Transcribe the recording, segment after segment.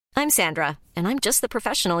I'm Sandra, and I'm just the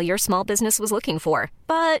professional your small business was looking for.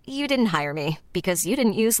 But you didn't hire me because you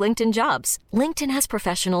didn't use LinkedIn Jobs. LinkedIn has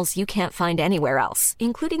professionals you can't find anywhere else,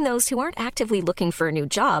 including those who aren't actively looking for a new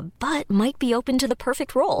job, but might be open to the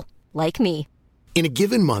perfect role, like me. In a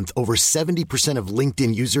given month, over 70% of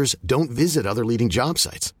LinkedIn users don't visit other leading job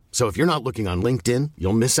sites. So if you're not looking on LinkedIn,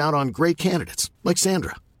 you'll miss out on great candidates like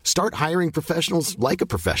Sandra. Start hiring professionals like a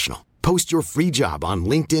professional. Post your free job on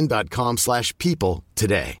linkedin.com/people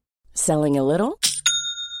today. Selling a little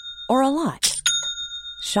or a lot?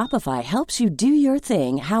 Shopify helps you do your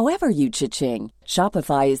thing however you cha-ching.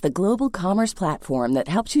 Shopify is the global commerce platform that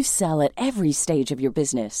helps you sell at every stage of your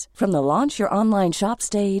business. From the launch your online shop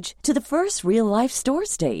stage to the first real-life store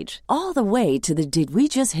stage, all the way to the did we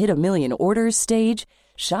just hit a million orders stage.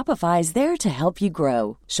 Shopify is there to help you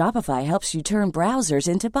grow. Shopify helps you turn browsers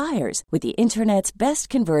into buyers with the internet's best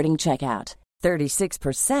converting checkout.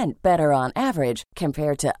 36% better on average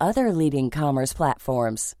compared to other leading commerce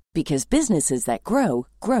platforms. Because businesses that grow,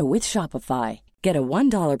 grow with Shopify. Get a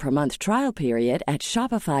 $1 per month trial period at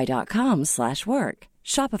shopify.com/work.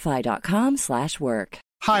 Shopify.com/work.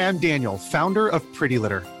 Hi, I'm Daniel, founder of Pretty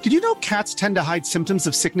Litter. Did you know cats tend to hide symptoms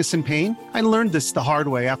of sickness and pain? I learned this the hard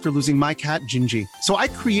way after losing my cat, Gingy. So I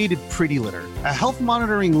created Pretty Litter, a health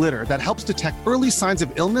monitoring litter that helps detect early signs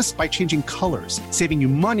of illness by changing colors, saving you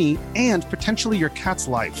money and potentially your cat's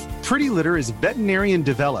life. Pretty Litter is veterinarian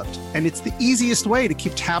developed, and it's the easiest way to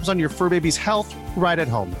keep tabs on your fur baby's health right at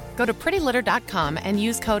home. Go to prettylitter.com and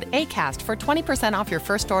use code ACAST for 20% off your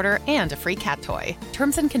first order and a free cat toy.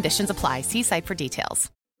 Terms and conditions apply. See site for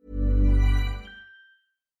details.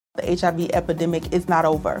 The HIV epidemic is not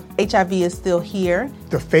over. HIV is still here.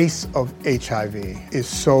 The face of HIV is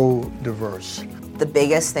so diverse. The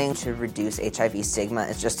biggest thing to reduce HIV stigma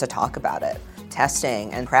is just to talk about it.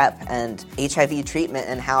 Testing and PrEP and HIV treatment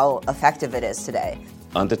and how effective it is today.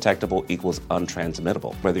 Undetectable equals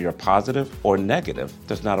untransmittable. Whether you're positive or negative,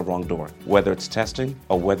 there's not a wrong door. Whether it's testing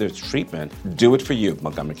or whether it's treatment, do it for you,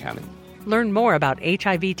 Montgomery County. Learn more about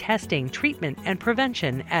HIV testing, treatment, and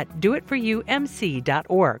prevention at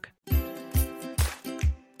doitforyoumc.org.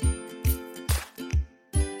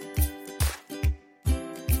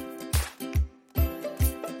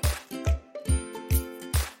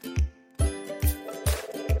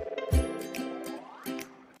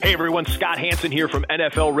 Hey everyone, Scott Hansen here from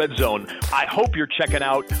NFL Red Zone. I hope you're checking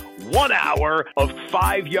out 1 hour of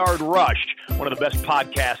 5-Yard Rush, one of the best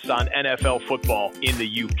podcasts on NFL football in the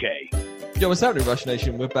UK. Yo, what's happening, Rush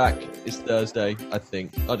Nation? We're back. It's Thursday, I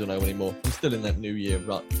think. I don't know anymore. I'm still in that New Year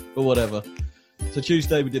rut, but whatever. So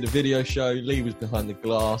Tuesday, we did a video show. Lee was behind the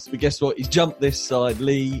glass. But guess what? He's jumped this side.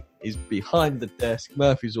 Lee is behind the desk.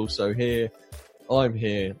 Murphy's also here. I'm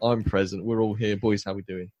here. I'm present. We're all here. Boys, how we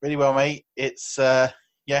doing? Really well, mate. It's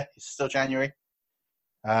still January.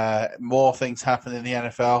 More things happen in the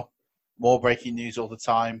NFL. More breaking news all the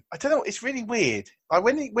time. I don't know. It's really weird. Like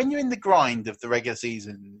when you're in the grind of the regular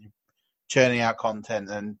season, churning out content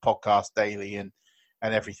and podcasts daily and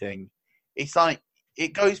everything, it's like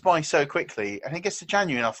it goes by so quickly. And it gets to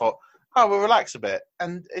January, and I thought, oh, we'll relax a bit,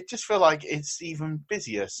 and it just feels like it's even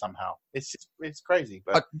busier somehow. It's crazy,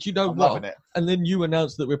 but do you know I'm what? loving it. And then you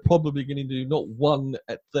announced that we're probably going to do not one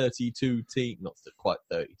at 32 team, not quite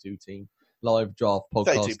 32 team live draft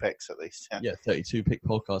podcast. 32 picks at least. Yeah, 32 pick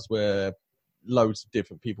podcast where loads of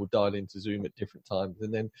different people dial into Zoom at different times,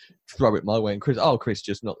 and then throw it my way. And Chris,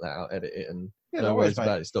 just knock that out, edit it, and no worries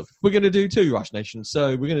about it. Stuff. We're going to do 2 Rush Nation, so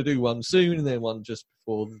we're going to do one soon and then one just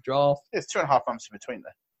before the draft. There's 2.5 months in between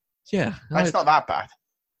there. Yeah, it's not that bad.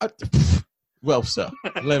 Well, sir,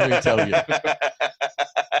 let me tell you.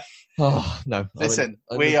 Oh no! Listen,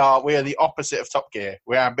 we are the opposite of Top Gear.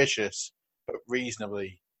 We're ambitious, but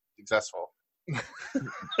reasonably successful.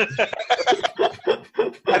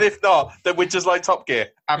 And if not, then we're just like Top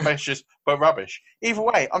Gear, ambitious but rubbish. Either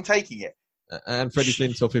way, I'm taking it. And Freddie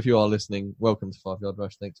Flintoff, if you are listening, welcome to 5-Yard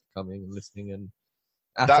Rush. Thanks for coming and listening. And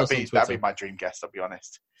that'd be my dream guest. I'll be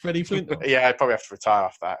honest. Freddie Flintoff. Yeah, I'd probably have to retire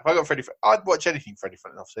after that. If I got Freddie, I'd watch anything Freddie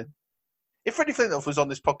Flintoff's in. If Freddie Flintoff was on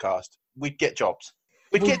this podcast, we'd get jobs.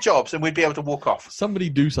 We'd get jobs, and we'd be able to walk off. Somebody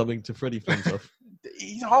do something to Freddie Flintoff.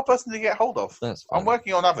 He's a hard person to get hold of. That's fine. I'm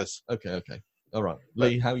working on others. Okay. All right.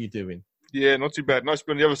 Lee, how are you doing? Yeah, not too bad. Nice to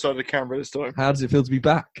be on the other side of the camera this time. How does it feel to be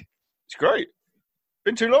back? It's great.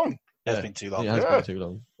 Been too long. It's been too long. It has been too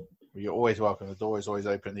long. You're always welcome. The door is always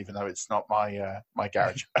open, even though it's not my my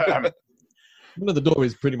garage. Well, the door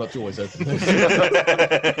is pretty much always open.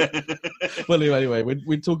 Well, anyway,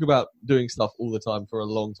 we talk about doing stuff all the time for a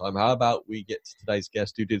long time. How about we get to today's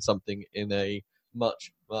guest who did something in a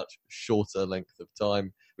much, much shorter length of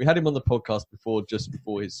time? We had him on the podcast before, just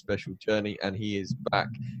before his special journey, and he is back.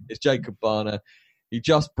 It's Jacob Barner. He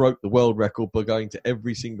just broke the world record by going to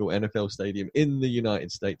every single NFL stadium in the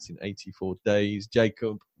United States in 84 days.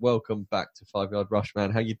 Jacob, welcome back to 5 Yard Rush, man.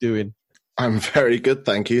 How you doing? I'm very good,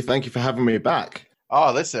 thank you. Thank you for having me back.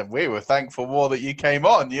 Oh, listen, we were thankful more that you came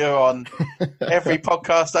on. You're on every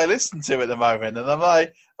podcast I listen to at the moment. And I'm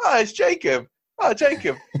like, oh, it's Jacob. Oh,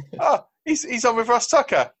 Jacob. Oh, he's on with Ross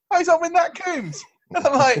Tucker. Oh, he's on with Nat Coombs. And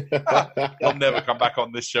I'm like, he'll never come back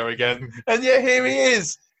on this show again. And yet here he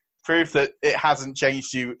is. Proof that it hasn't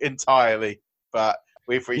changed you entirely, but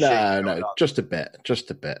we appreciate it. No, just a bit.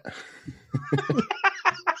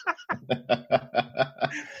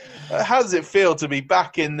 How does it feel to be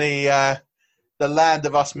back in the land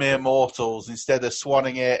of us mere mortals instead of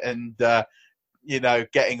swanning it and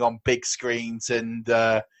getting on big screens and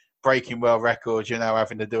breaking world records? You're now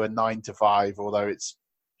having to do a 9 to 5, although it's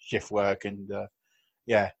shift work and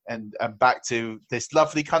and back to this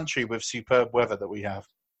lovely country with superb weather that we have.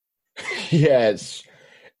 Yeah,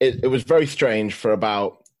 it was very strange for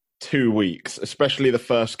about 2 weeks, especially the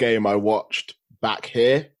first game I watched back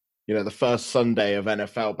here. You know, the first Sunday of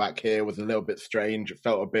NFL back here was a little bit strange. It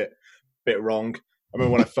felt a bit wrong. I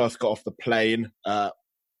remember when I first got off the plane, I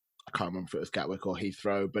can't remember if it was Gatwick or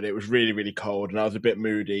Heathrow, but it was really, really cold and I was a bit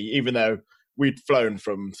moody, even though we'd flown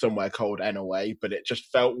from somewhere cold anyway, but it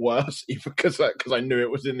just felt worse even because I knew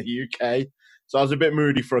it was in the UK. So I was a bit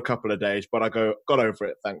moody for a couple of days, but I got over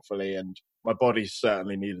it, thankfully, and my body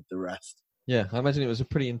certainly needed the rest. Yeah, I imagine it was a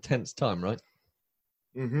pretty intense time, right?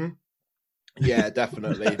 Mm-hmm. Yeah,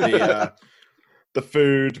 definitely. The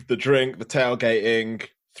food, the drink, the tailgating,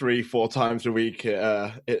 3-4 times a week,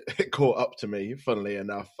 it caught up to me, funnily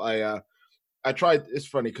enough. I tried, it's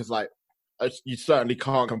funny because you certainly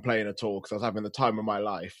can't complain at all because I was having the time of my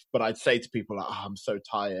life, but I'd say to people like, oh, I'm so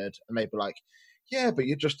tired, and they'd be like, yeah, but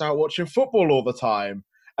you're just out watching football all the time.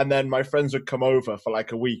 And then my friends would come over for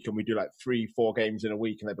like a week and we do like 3-4 games in a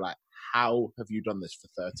week. And they'd be like, how have you done this for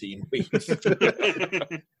 13 weeks?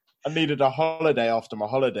 I needed a holiday after my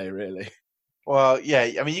holiday, really. Well, yeah,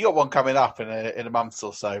 I mean, you got one coming up in a month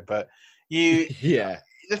or so, but you... Yeah.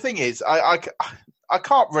 The thing is, I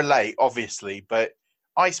can't relate, obviously, but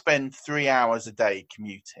I spend 3 hours a day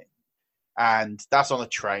commuting. And that's on a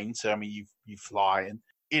train. So, I mean, you fly and...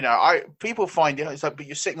 people find it's like, but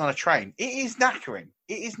you're sitting on a train. It is knackering.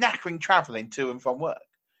 It is knackering travelling to and from work.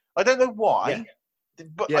 I don't know why. Yeah,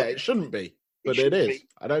 but it shouldn't be, but it is.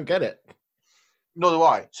 I don't get it. Nor do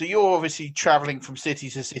I. So you're obviously travelling from city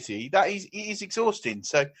to city. It is exhausting.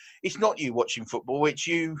 So it's not you watching football. It's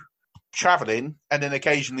you travelling and then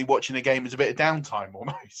occasionally watching a game as a bit of downtime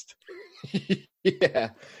almost. Yeah,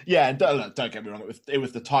 and don't get me wrong. It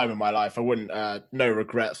was the time of my life. I wouldn't, no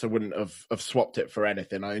regrets. I wouldn't have swapped it for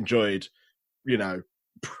anything. I enjoyed,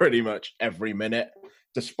 pretty much every minute,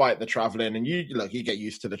 despite the traveling. And you get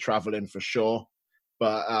used to the traveling for sure.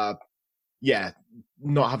 But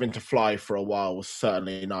not having to fly for a while was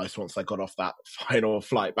certainly nice. Once I got off that final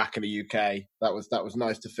flight back in the UK, that was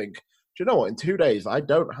nice to think. Do you know what? In 2 days, I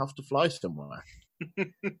don't have to fly somewhere.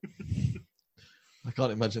 I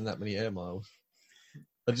can't imagine that many air miles.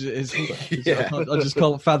 I just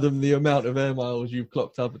can't fathom the amount of air miles you've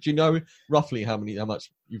clocked up. Do you know roughly how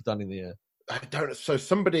much you've done in the air? I don't. So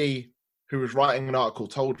somebody who was writing an article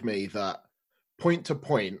told me that point to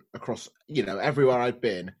point across, everywhere I've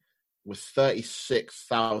been was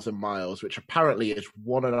 36,000 miles, which apparently is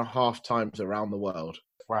 1.5 times around the world.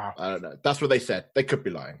 Wow. I don't know. That's what they said. They could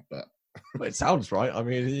be lying, but it sounds right. I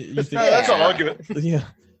mean, you think that's not an argument. Yeah.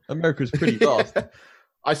 America's pretty vast.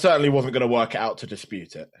 I certainly wasn't going to work it out to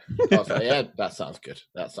dispute it. I was like, yeah, that sounds good.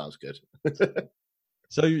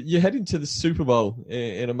 So you're heading to the Super Bowl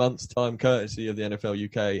in a month's time, courtesy of the NFL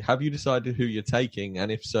UK. Have you decided who you're taking?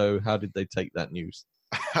 And if so, how did they take that news?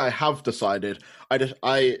 I have decided.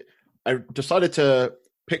 I decided to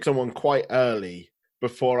pick someone quite early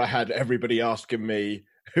before I had everybody asking me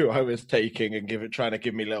who I was taking and trying to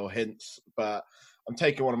give me little hints. But I'm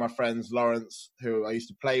taking one of my friends, Lawrence, who I used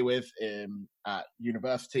to play with at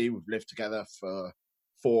university. We've lived together for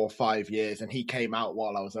 4 or 5 years, and he came out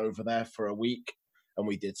while I was over there for a week, and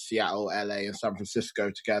we did Seattle, LA, and San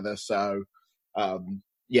Francisco together. So, I'm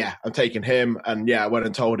taking him, and I went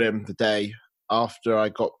and told him the day after I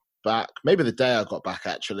got back, maybe the day I got back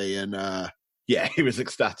actually, and he was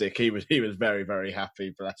ecstatic. He was very, very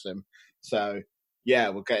happy, bless him. So. Yeah,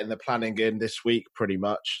 we're getting the planning in this week, pretty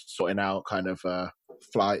much, sorting out kind of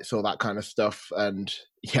flights, all that kind of stuff. And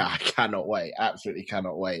I cannot wait. Absolutely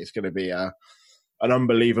cannot wait. It's going to be an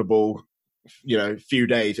unbelievable, few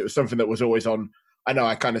days. It was something that was always on I know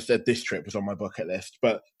I kind of said this trip was on my bucket list,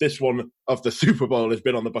 but this one of the Super Bowl has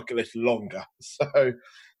been on the bucket list longer. So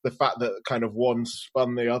the fact that kind of one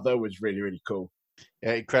spun the other was really, really cool.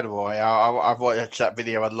 Yeah, incredible. I've watched that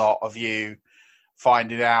video a lot of you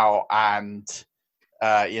finding out, and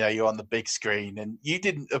you're on the big screen, and you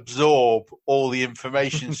didn't absorb all the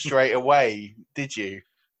information straight away, did you?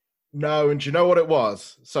 No, and do you know what it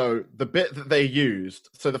was? So the bit that they used.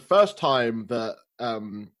 So the first time that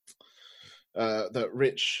that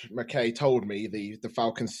Rich McKay told me, the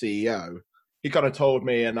Falcons CEO, he kind of told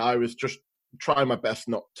me, and I was just trying my best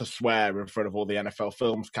not to swear in front of all the NFL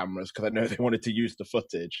Films cameras because I know they wanted to use the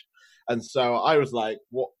footage. And so I was like,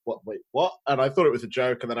 wait, what? And I thought it was a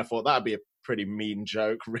joke, and then I thought that'd be a pretty mean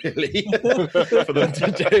joke, really, for them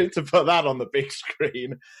to put that on the big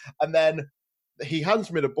screen. And then he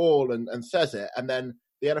hands me the ball and says it, and then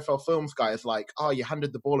the NFL Films guy is like, oh, you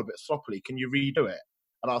handed the ball a bit sloppily. Can you redo it?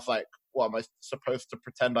 And I was like, what, am I supposed to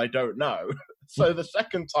pretend I don't know? So the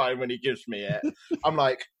second time when he gives me it, I'm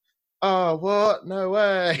like, oh, what? No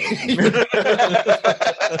way.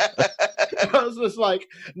 I was just like,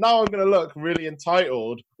 now I'm going to look really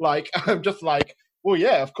entitled. Like, I'm just like, well,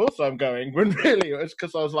 yeah, of course I'm going. When really it was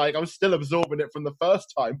because I was still absorbing it from the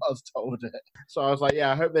first time I was told it. So I was like,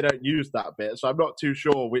 yeah, I hope they don't use that bit. So I'm not too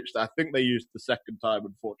sure which. I think they used the second time,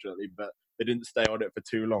 unfortunately, but they didn't stay on it for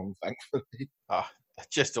too long, thankfully.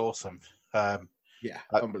 Just awesome. Yeah,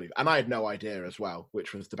 unbelievable. And I had no idea as well,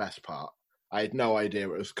 which was the best part. I had no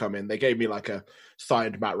idea it was coming. They gave me like a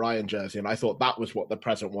signed Matt Ryan jersey, and I thought that was what the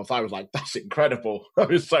present was. I was like, that's incredible. I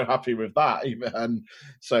was so happy with that. And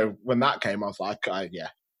so when that came, I was like,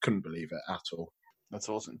 couldn't believe it at all. That's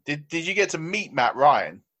awesome. Did you get to meet Matt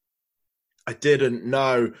Ryan? I didn't.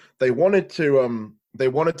 No, they wanted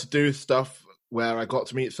to do stuff where I got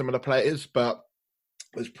to meet some of the players, but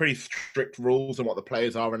there's pretty strict rules on what the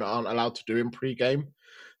players are and aren't allowed to do in pre-game.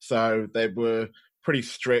 So they were pretty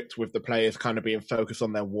strict with the players kind of being focused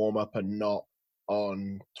on their warm-up and not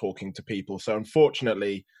on talking to people. So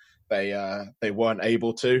unfortunately, they weren't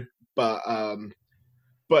able to. But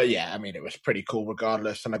yeah, I mean, it was pretty cool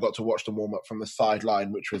regardless. And I got to watch the warm-up from the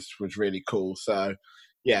sideline, which was really cool. So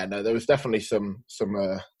yeah, no, there was definitely some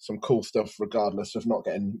cool stuff regardless of not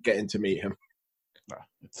getting to meet him. No,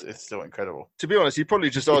 it's still incredible. To be honest, he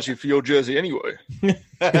probably just asked you for your jersey anyway. Do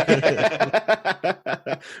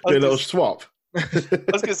a little swap. I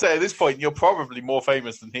was going to say, at this point, you're probably more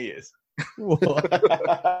famous than he is.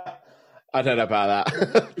 I don't know about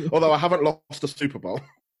that. Although I haven't lost a Super Bowl.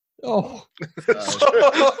 Oh.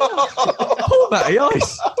 Poor Matty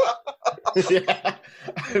Ice. Yeah,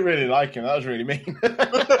 I really like him. That was really mean. I'm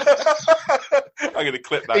going to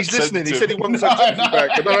clip that. He's listening. He said he wants that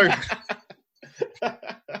back. No.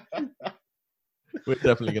 We're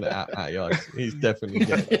definitely going to at Matty Ice. He's definitely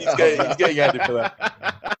getting he's getting added for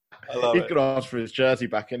that. I love He's going to ask for his jersey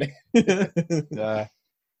back, isn't he? Yeah.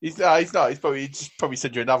 He's not. He's probably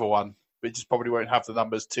send you another one, but it just probably won't have the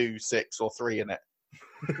numbers 2, 6, or 3 in it.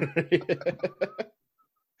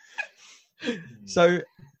 So,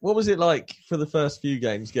 what was it like for the first few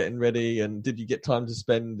games getting ready, and did you get time to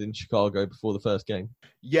spend in Chicago before the first game?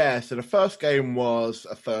 Yeah, so the first game was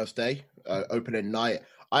a Thursday, opening night.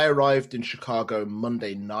 I arrived in Chicago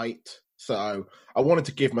Monday night, so I wanted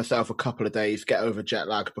to give myself a couple of days, get over jet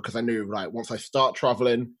lag, because I knew, right, once I start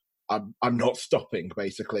traveling, I'm not stopping,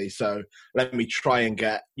 basically. So let me try and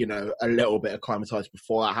get, a little bit acclimatized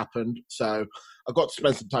before that happened. So I got to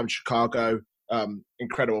spend some time in Chicago.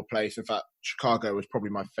 Incredible place. In fact, Chicago was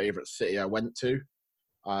probably my favorite city I went to.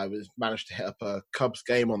 I managed to hit up a Cubs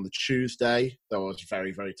game on the Tuesday, though I was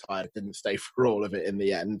very, very tired. Didn't stay for all of it in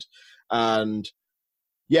the end. And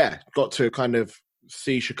yeah, got to kind of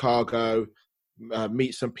see Chicago,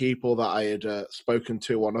 meet some people that I had spoken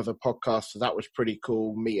to on other podcasts. So that was pretty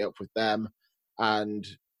cool, meet up with them. And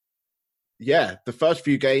yeah, the first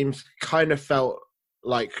few games kind of felt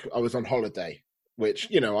like I was on holiday, which,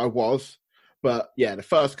 I was. But yeah, the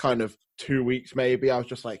first kind of 2 weeks maybe, I was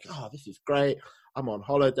just like, oh, this is great. I'm on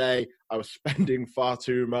holiday. I was spending far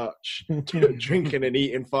too much, drinking and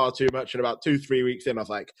eating far too much. And about 2-3 weeks in, I was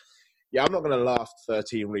like, yeah, I'm not going to last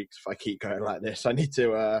 13 weeks if I keep going like this. I need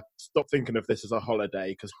to stop thinking of this as a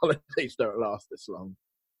holiday, because holidays don't last this long.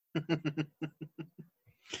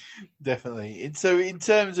 Definitely. And so in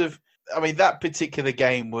terms of, that particular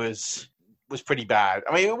game was pretty bad.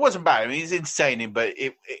 It wasn't bad. It was insane, but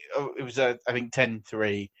it was, I think,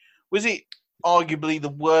 10-3. Was it arguably the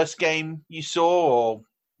worst game you saw, or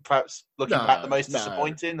perhaps looking back the most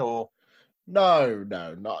disappointing? Or No,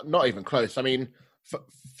 not even close.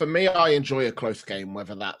 For me, I enjoy a close game,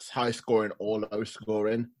 whether that's high scoring or low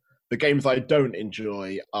scoring. The games I don't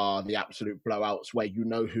enjoy are the absolute blowouts where you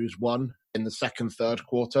know who's won in the second, third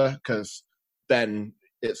quarter, because then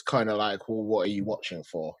it's kind of like, well, what are you watching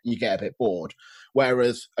for? You get a bit bored.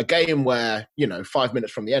 Whereas a game where, 5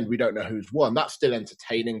 minutes from the end, we don't know who's won, that's still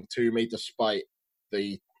entertaining to me, despite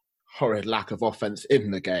the horrid lack of offense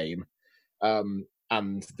in the game,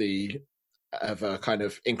 and the ever kind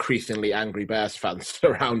of increasingly angry Bears fans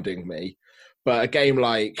surrounding me. But a game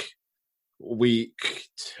like week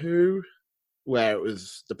 2, where it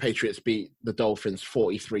was the Patriots beat the Dolphins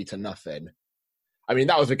 43-0. I mean,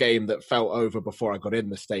 that was a game that felt over before I got in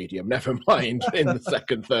the stadium, never mind in the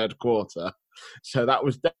second, third quarter. So that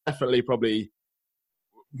was definitely probably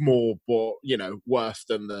more, worse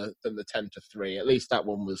than the 10-3. At least that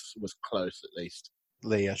one was close, at least.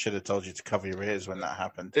 Lee, I should have told you to cover your ears when that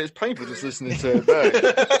happened. It's painful just listening to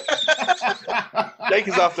that. Jake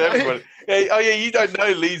is after everybody. You don't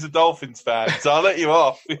know Lee's a Dolphins fan, so I'll let you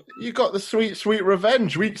off. You got the sweet, sweet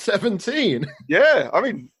revenge, week 17. Yeah, I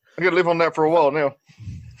mean, I'm going to live on that for a while now.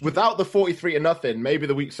 Without the 43-0, maybe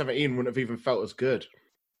the week 17 wouldn't have even felt as good.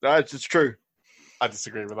 That's just true. I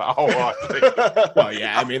disagree with that wholeheartedly. Well,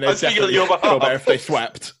 yeah, I mean, they definitely feel better if they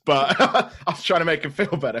swept, but I was trying to make them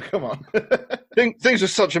feel better. Come on. Things were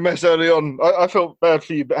such a mess early on. I felt bad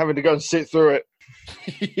for you having to go and sit through it.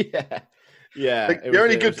 Yeah. The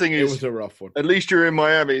only good thing is, it was a rough one. At least you're in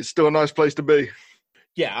Miami. It's still a nice place to be.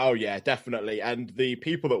 Yeah, oh yeah, definitely. And the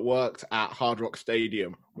people that worked at Hard Rock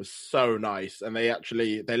Stadium was so nice, and they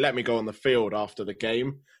let me go on the field after the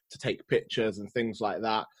game to take pictures and things like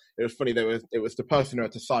that. It was funny, it was the person who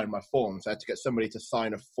had to sign my form, so I had to get somebody to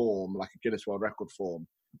sign a form, like a Guinness World Record form,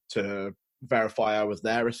 to verify I was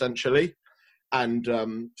there, essentially. And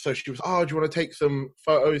so she was, do you want to take some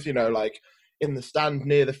photos, like in the stand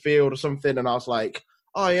near the field or something? And I was like,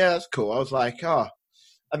 oh yeah, that's cool. I was like,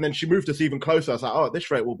 And then she moved us even closer. I was like, at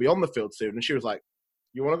this rate, we'll be on the field soon. And she was like,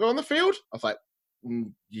 you want to go on the field? I was like,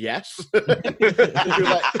 yes. She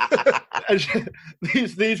was like,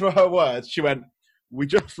 these were her words. She went, we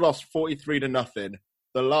just lost 43-0.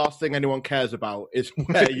 The last thing anyone cares about is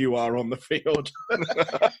where you are on the field.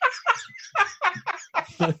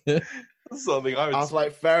 Something I was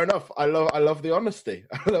like, fair enough. I love the honesty.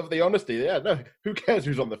 I love the honesty. Yeah, no, who cares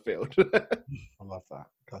who's on the field? I love that.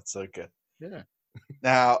 That's so good. Yeah.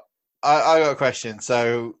 Now, I got a question.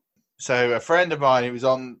 So a friend of mine who was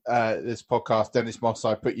on this podcast, Dennis Moss,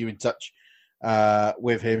 I put you in touch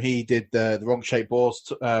with him. He did the Wrong Shape Balls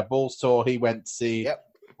tour. He went to see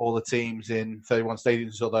all the teams in 31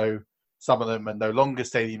 stadiums, although some of them are no longer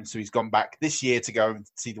stadiums. So he's gone back this year to go and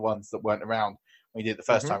see the ones that weren't around when he did it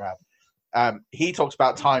the first time around. He talks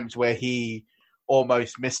about times where he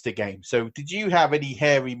almost missed a game. So did you have any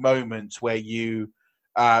hairy moments where you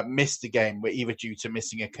missed a game, either due to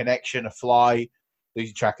missing a connection, a fly,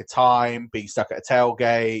 losing track of time, being stuck at a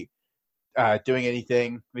tailgate, doing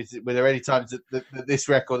anything? Were there any times that this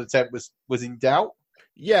record attempt was in doubt?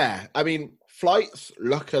 Yeah, I mean, flights,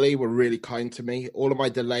 luckily, were really kind to me. All of my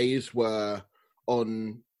delays were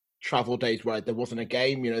on travel days where there wasn't a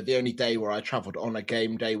game. The only day where I traveled on a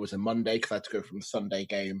game day was a Monday, because I had to go from Sunday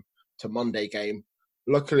game to Monday game.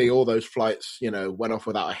 Luckily, all those flights, went off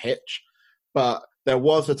without a hitch. But there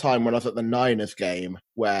was a time when I was at the Niners game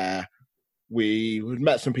where we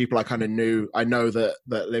met some people I kind of knew. I know that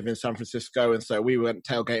live in San Francisco, and so we went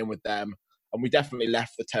tailgating with them, and we definitely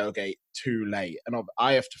left the tailgate too late. And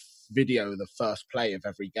I have to video the first play of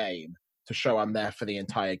every game to show I'm there for the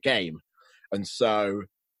entire game. And so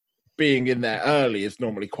being in there early is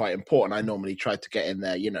normally quite important. I normally try to get in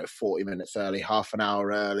there, 40 minutes early, half an hour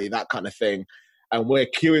early, that kind of thing. And we're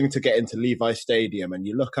queuing to get into Levi Stadium, and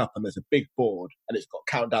you look up and there's a big board and it's got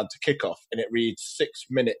countdown to kickoff, and it reads 6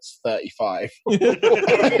 minutes 35. I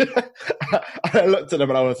looked at them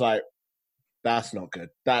and I was like, that's not good.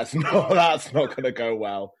 That's not going to go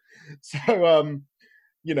well. So,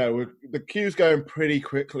 the queue's going pretty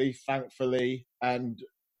quickly, thankfully. And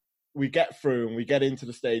we get through and we get into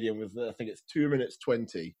the stadium with, I think it's 2 minutes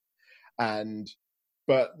 20.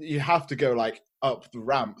 But you have to go up the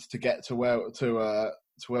ramps to get to where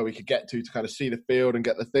we could get to kind of see the field and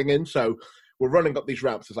get the thing in. So we're running up these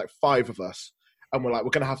ramps. There's 5 of us, and we're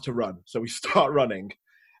going to have to run. So we start running,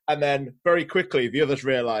 and then very quickly the others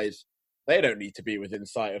realize they don't need to be within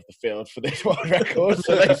sight of the field for this one record,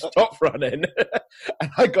 so they stop running,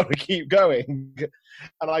 and I got to keep going.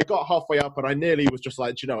 And I got halfway up, and I nearly was just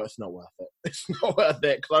like, it's not worth it. It's not worth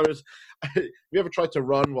it. Because have you ever tried to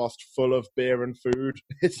run whilst full of beer and food?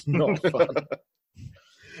 It's not fun.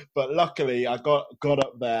 But luckily, I got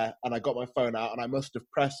up there, and I got my phone out, and I must have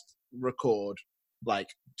pressed record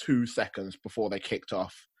 2 seconds before they kicked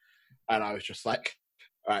off. And I was just like,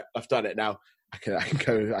 all right, I've done it now. I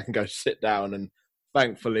can go sit down. And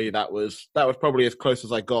thankfully that was probably as close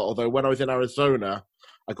as I got. Although when I was in Arizona,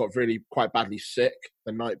 I got really quite badly sick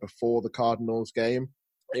the night before the Cardinals game.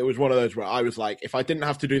 It was one of those where I was like, if I didn't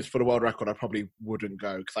have to do this for the world record, I probably wouldn't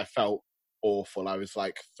go because I felt awful. I was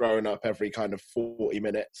like throwing up every kind of 40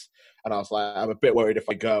 minutes. And I was like, I'm a bit worried if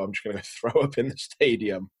I go, I'm just going to throw up in the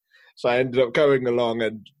stadium. So I ended up going along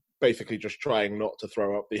and basically just trying not to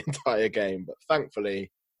throw up the entire game. But thankfully,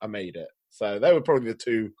 I made it. So they were probably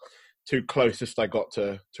the two closest I got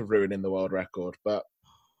to ruining the world record. But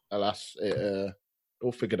alas, it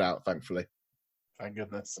all figured out, thankfully. Thank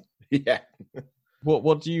goodness. Yeah.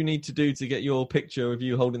 What do you need to do to get your picture of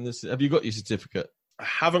you holding this? Have you got your certificate? I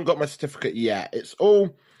haven't got my certificate yet. It's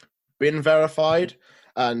all been verified,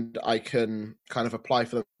 and I can kind of apply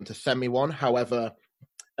for them to send me one. However,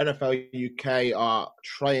 NFL UK are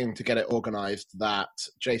trying to get it organised that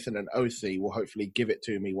Jason and OC will hopefully give it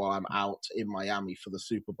to me while I'm out in Miami for the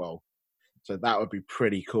Super Bowl. So that would be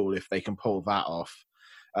pretty cool if they can pull that off.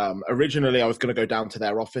 Originally, I was going to go down to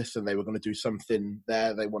their office and they were going to do something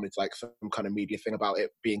there. They wanted like some kind of media thing about it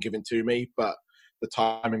being given to me, but the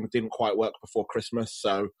timing didn't quite work before Christmas.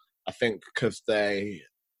 So I think because they're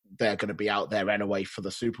going to be out there anyway for the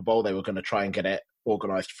Super Bowl, they were going to try and get it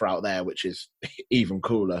organised for out there, which is even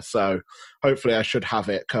cooler. So hopefully I should have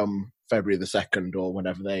it come February the 2nd or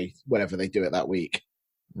whenever they do it that week.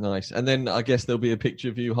 Nice. And then I guess there'll be a picture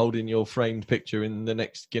of you holding your framed picture in the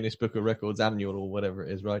next Guinness Book of Records annual or whatever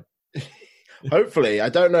it is, right? Hopefully. I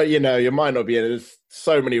don't know, you might not be in. There's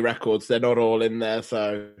so many records, they're not all in there.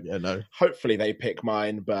 So yeah, no. Hopefully they pick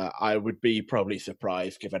mine, but I would be probably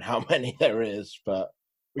surprised given how many there is. But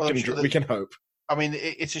we can hope. I mean,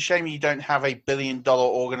 it's a shame you don't have a billion-dollar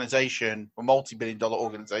organization or multi-billion-dollar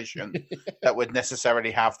organization that would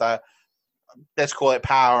necessarily have that, let's call it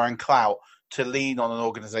power and clout, to lean on an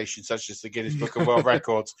organization such as the Guinness Book of World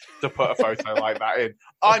Records to put a photo like that in.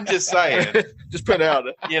 I'm just saying. Just put it out.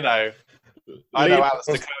 You know, I know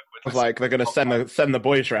Alistair Kirk was like, they're going to send the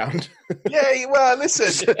boys round. Yeah, well,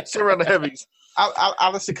 listen. Surround the heavies.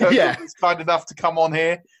 Alistair Kirk was kind enough to come on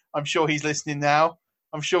here. I'm sure he's listening now.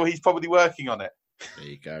 I'm sure he's probably working on it. There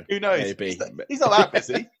you go. Who knows? Maybe. He's not that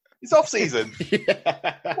busy. It's off season.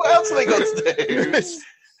 Yeah. What else have they got to do?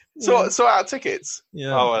 Sort out tickets.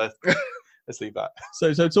 Yeah. Oh, let's leave that.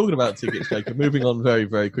 So talking about tickets, Jacob, moving on very,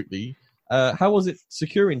 very quickly. How was it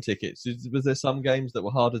securing tickets? Was there some games that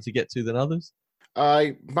were harder to get to than others?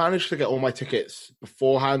 I managed to get all my tickets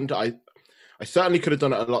beforehand. I certainly could have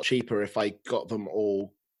done it a lot cheaper if I got them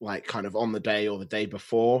all like kind of on the day or the day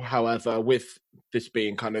before. However, with this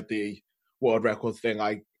being kind of the world record thing,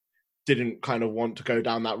 I didn't kind of want to go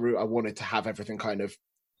down that route. I wanted to have everything kind of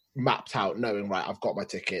mapped out, knowing, right, I've got my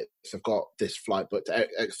tickets, I've got this flight booked,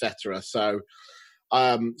 etc. So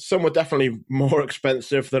some were definitely more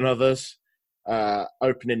expensive than others.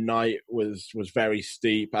 Opening night was very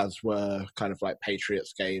steep, as were kind of like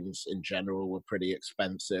Patriots games in general were pretty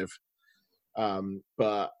expensive.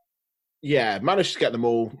 But yeah, managed to get them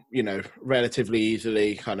all, relatively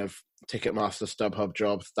easily, kind of Ticketmaster, StubHub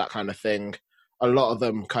jobs, that kind of thing. A lot of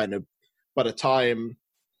them kind of, by the time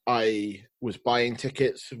I was buying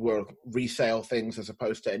tickets, were resale things as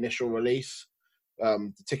opposed to initial release.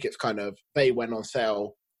 The tickets they went on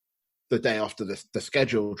sale the day after the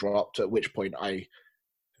schedule dropped, at which point I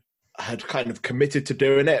had kind of committed to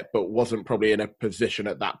doing it, but wasn't probably in a position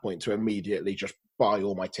at that point to immediately just buy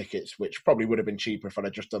all my tickets, which probably would have been cheaper if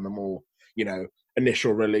I'd just done them all,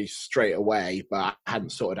 initial release straight away, but I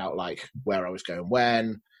hadn't sorted out like where I was going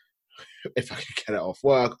when, if I could get it off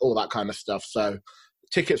work, all that kind of stuff. So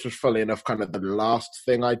tickets was fully enough kind of the last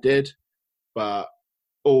thing I did, but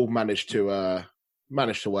all managed to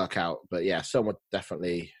work out. But yeah, some were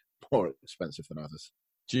definitely more expensive than others.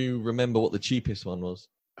 Do you remember what the cheapest one was?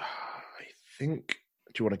 I think,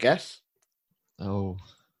 do you want to guess? Oh.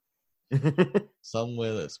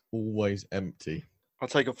 Somewhere that's always empty. I'll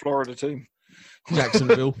take a Florida team.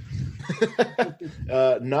 Jacksonville.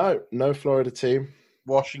 No Florida team.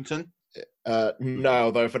 Washington?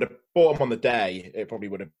 No, though if I'd have bought them on the day, it probably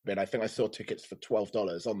would have been. I think I saw tickets for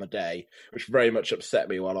 $12 on the day, which very much upset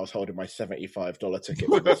me while I was holding my $75 ticket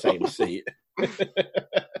for the same seat.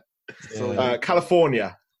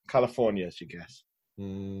 California, as you guess.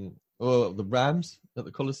 Oh, the Rams at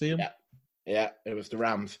the Coliseum? Yeah, it was the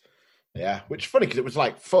Rams. Yeah, which is funny because it was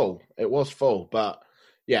like full. It was full, but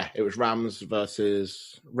yeah, it was Rams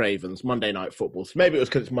versus Ravens, Monday Night Football. So maybe it was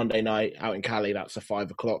because it's Monday night out in Cali. That's a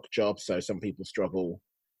 5:00 job, so some people struggle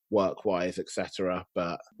work-wise, etc.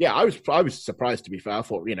 But yeah, I was surprised, to be fair. I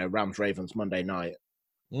thought, Rams Ravens Monday night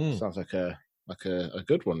sounds like a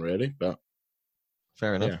good one, really. But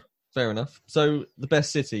Fair enough. Yeah. Fair enough. So the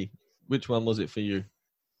best city, which one was it for you?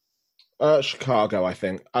 Chicago, I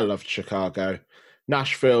think. I loved Chicago.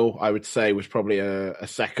 Nashville, I would say, was probably a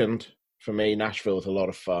second for me. Nashville was a lot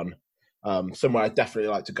of fun. Somewhere I'd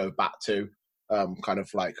definitely like to go back to, kind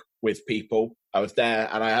of like with people. I was there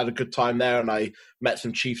and I had a good time there, and I met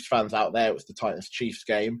some Chiefs fans out there. It was the Titans-Chiefs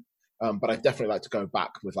game. But I'd definitely like to go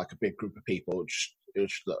back with like a big group of people.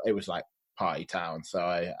 It was like party town. So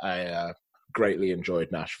I greatly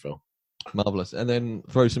enjoyed Nashville. Marvellous. And then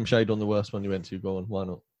throw some shade on the worst one you went to. Go on, why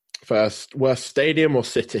not? First, worst stadium or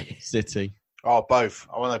city? City. Oh, both.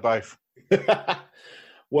 I want to know both.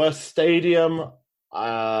 Worst stadium,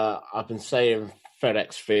 I've been saying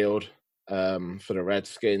FedEx Field for the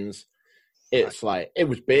Redskins. It's like, it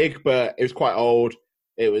was big, but it was quite old.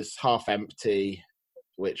 It was half empty,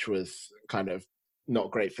 which was kind of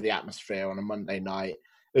not great for the atmosphere on a Monday night.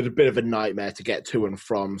 It was a bit of a nightmare to get to and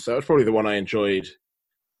from, so it's probably the one I enjoyed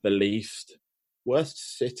the least.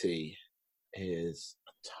 Worst city is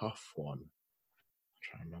a tough one. I'm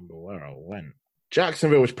trying to remember where I went.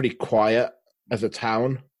 Jacksonville was pretty quiet as a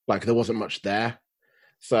town. Like, there wasn't much there.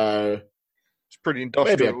 So it's pretty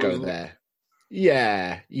industrial. Maybe I'd go there.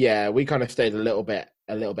 Yeah. We kind of stayed a little bit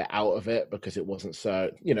out of it because it wasn't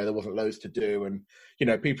so, there wasn't loads to do. And,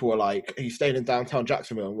 people were like, are you staying in downtown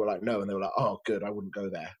Jacksonville? And we're like, no. And they were like, oh, good, I wouldn't go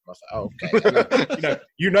there. And I was like, oh, okay.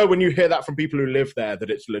 And, when you hear that from people who live there that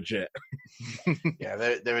it's legit.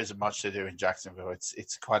 Yeah, there isn't much to do in Jacksonville.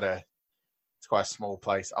 It's quite a small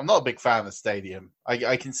place. I'm not a big fan of the stadium.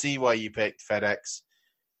 I can see why you picked FedEx.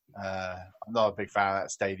 I'm not a big fan of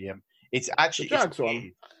that stadium. It's actually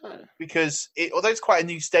weird because although it's quite a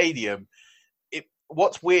new stadium,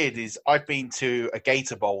 what's weird is I've been to a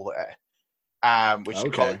Gator Bowl there, which is a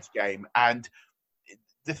college game, and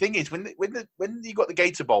the thing is when you got the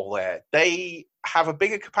Gator Bowl there, they have a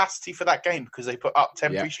bigger capacity for that game because they put up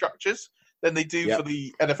temporary structures than they do for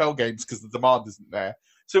the NFL games because the demand isn't there.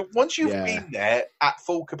 So once you've been there at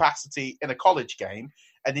full capacity in a college game,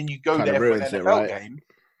 and then you go there for an NFL game,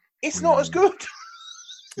 it's not as good.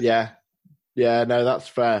 Yeah, no, that's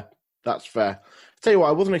fair. Tell you what,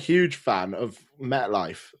 I wasn't a huge fan of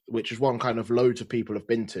MetLife, which is one kind of loads of people have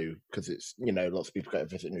been to because it's, lots of people go to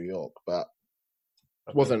visit New York, but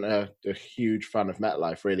I wasn't a huge fan of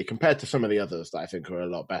MetLife really compared to some of the others that I think are a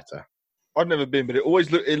lot better. I've never been, but it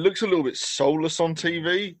looks a little bit soulless on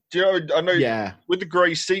TV. Do you know? I know with the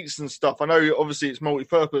grey seats and stuff, I know obviously it's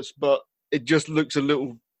multi-purpose, but it just looks a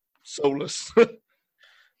little soulless.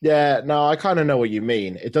 Yeah, no, I kind of know what you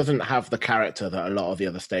mean. It doesn't have the character that a lot of the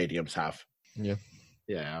other stadiums have. Yeah,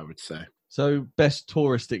 I would say. So, best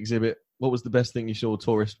tourist exhibit. What was the best thing you saw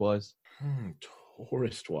tourist-wise?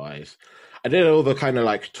 Tourist-wise? I did all the kind of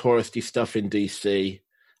like touristy stuff in DC.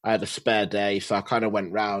 I had a spare day, so I kind of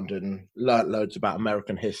went round and learnt loads about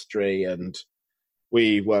American history, and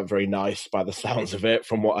we weren't very nice by the sounds of it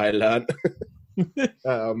from what I learnt.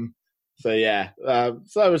 So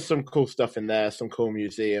there was some cool stuff in there, some cool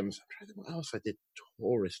museums. I'm trying to think what else I did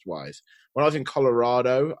tourist-wise. When I was in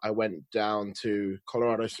Colorado, I went down to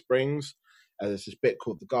Colorado Springs. There's this bit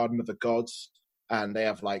called the Garden of the Gods, and they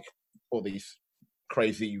have like all these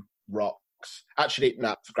crazy rocks. Actually,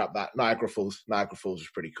 no, scrap that. Niagara Falls. Niagara Falls is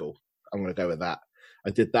pretty cool. I'm going to go with that.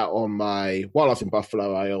 I did that while I was in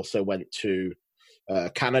Buffalo. I also went to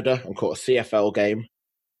Canada and caught a CFL game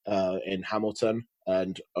in Hamilton.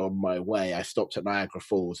 And on my way, I stopped at Niagara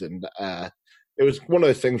Falls, and it was one of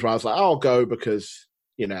those things where I was like, I'll go because,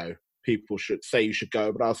 people should say you should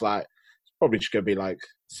go. But I was like, it's probably just going to be like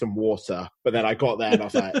some water. But then I got there and I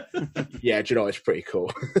was like, yeah, do you know, it's pretty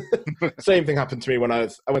cool. Same thing happened to me when I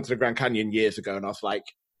went to the Grand Canyon years ago, and I was like,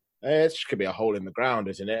 it's just going to be a hole in the ground,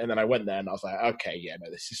 isn't it? And then I went there and I was like, okay, yeah, no,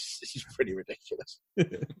 this is pretty ridiculous.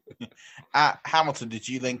 At Hamilton, did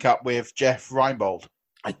you link up with Jeff Reinbold?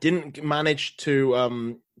 I didn't manage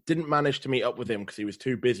to meet up with him because he was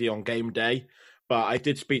too busy on game day. But I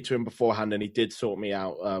did speak to him beforehand, and he did sort me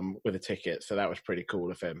out with a ticket, so that was pretty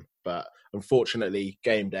cool of him. But unfortunately,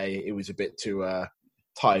 game day, it was a bit too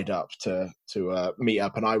tied up to meet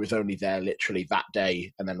up, and I was only there literally that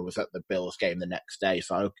day, and then was at the Bills game the next day,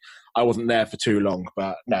 so I wasn't there for too long.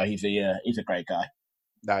 But no, he's a great guy.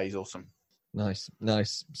 No, he's awesome. Nice.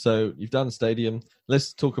 So you've done stadium.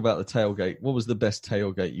 Let's talk about the tailgate. What was the best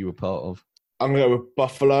tailgate you were part of? I'm going to go with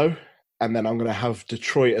Buffalo, and then I'm going to have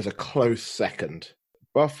Detroit as a close second.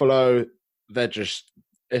 Buffalo,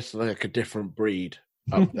 it's like a different breed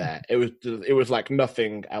up there. It was like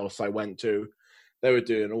nothing else I went to. They were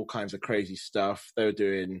doing all kinds of crazy stuff. They were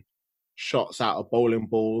doing shots out of bowling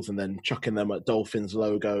balls and then chucking them at Dolphins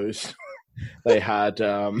logos. They had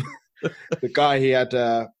the guy, he had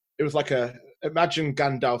it was like a imagine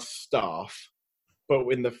Gandalf's staff, but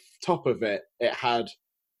in the top of it, it had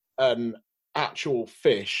an actual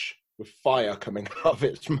fish with fire coming out of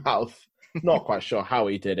its mouth. Not quite sure how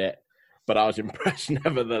he did it, but I was impressed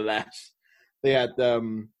nevertheless. They had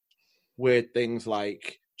weird things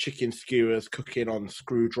like chicken skewers cooking on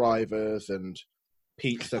screwdrivers and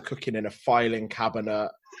pizza cooking in a filing cabinet.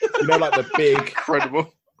 You know, like the big...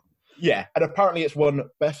 Incredible. Yeah, and apparently it's won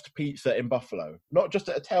best pizza in Buffalo. Not just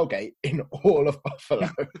at a tailgate, in all of Buffalo.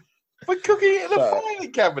 But cooking it in a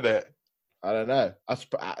filing cabinet? I don't know.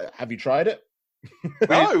 Have you tried it?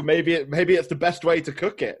 No. maybe it's the best way to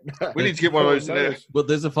cook it. We need to get one of those in there. Well,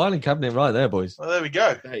 there's a filing cabinet right there, boys. Well, there we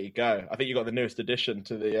go. There you go. I think you got the newest addition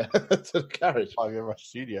to the to the garage. 5 Yard Rush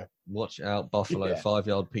studio. Watch out, Buffalo. Yeah. 5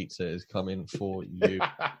 Yard Pizza is coming for you.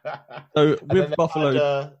 So with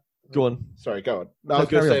Buffalo, go on. Sorry, go on. No, I was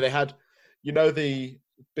going to say they had, you know, the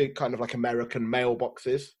big kind of like American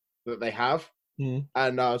mailboxes that they have, and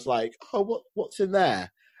I was like, oh, what's in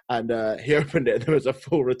there? And he opened it, and there was a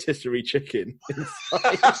full rotisserie chicken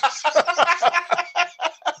inside.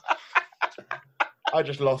 I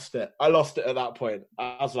just lost it. I lost it at that point.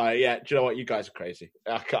 I was like, yeah, do you know what? You guys are crazy.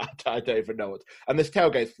 I don't even know what. And this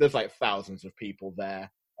tailgate, there's like thousands of people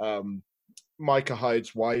there. Micah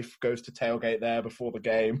Hyde's wife goes to tailgate there before the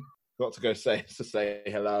game. Got to go say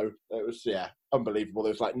hello. It was, unbelievable.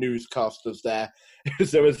 There was like newscasters there.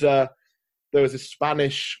 There was a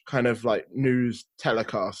Spanish kind of like news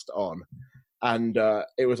telecast on, and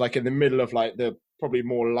it was like in the middle of like the probably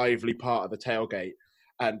more lively part of the tailgate,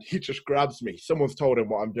 and he just grabs me. Someone's told him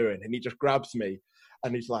what I'm doing, and he just grabs me,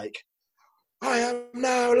 and he's like, "I am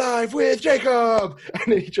now live with Jacob,"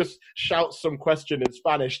 and he just shouts some question in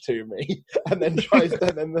Spanish to me, and then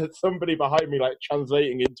and then there's somebody behind me like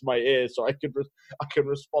translating into my ear so I can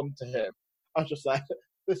respond to him. I was just like,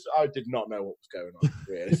 I did not know what was going on,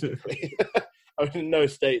 realistically. I was in no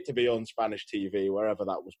state to be on Spanish TV, wherever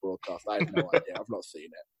that was broadcast. I have no idea. I've not seen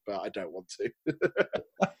it, but I don't want to.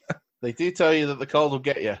 They do tell you that the cold will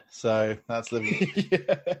get you, so that's living.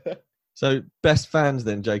 Yeah. So, best fans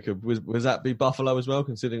then, Jacob? Was that be Buffalo as well,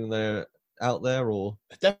 considering they're out there, or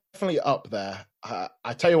definitely up there?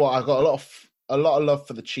 I tell you what, I got a lot of love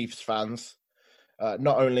for the Chiefs fans.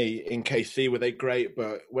 Not only in KC were they great,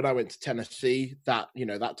 but when I went to Tennessee, that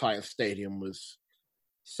Titans stadium was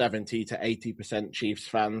 70 to 80% Chiefs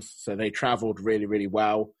fans. So they traveled really, really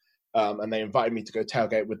well. And they invited me to go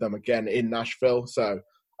tailgate with them again in Nashville. So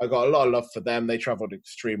I got a lot of love for them. They traveled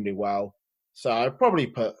extremely well. So I'd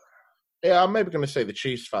probably I'm maybe going to say the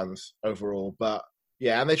Chiefs fans overall, but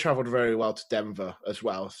yeah, and they traveled very well to Denver as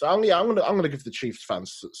well. So I'm going to give the Chiefs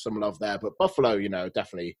fans some love there, but Buffalo,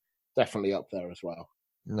 definitely up there as well.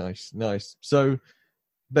 Nice. So,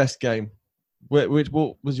 best game. What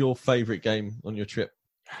was your favourite game on your trip?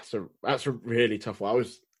 That's a really tough one.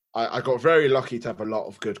 I got very lucky to have a lot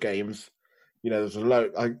of good games. There's a lot.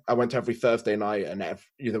 I went every Thursday night, and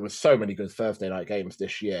there were so many good Thursday night games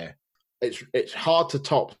this year. It's hard to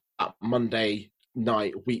top that Monday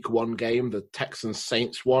night Week 1 game, the Texans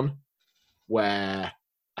Saints one, where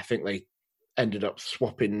I think they ended up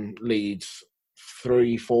swapping leads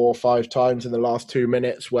 3, 4, 5 times in the last 2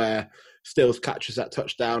 minutes, where Stills catches that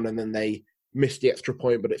touchdown and then they miss the extra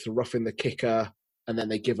point, but it's a roughing the kicker, and then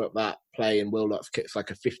they give up that play and Will Lutz kicks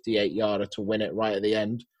like a 58-yarder to win it right at the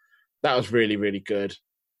end. That was really, really good.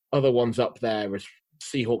 Other ones up there is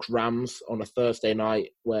Seahawks-Rams on a Thursday night,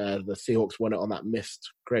 where the Seahawks won it on that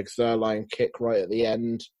missed Greg Zuerlein kick right at the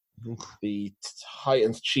end. The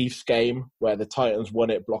Titans-Chiefs game, where the Titans won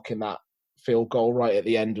it blocking that field goal right at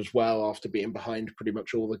the end as well, after being behind pretty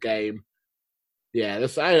much all the game. Yeah,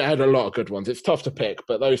 I had a lot of good ones. It's tough to pick,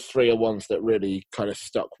 but those 3 are ones that really kind of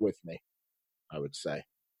stuck with me, I would say.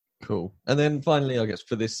 Cool. And then finally, I guess,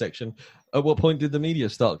 for this section, at what point did the media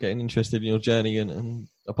start getting interested in your journey? And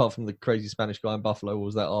apart from the crazy Spanish guy in Buffalo, or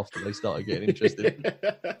was that after they started getting interested?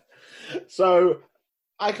 So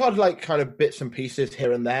I got kind of bits and pieces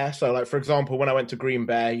here and there. So like, for example, when I went to Green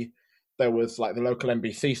Bay, there was like the local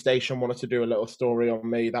NBC station wanted to do a little story on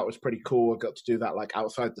me. That was pretty cool. I got to do that like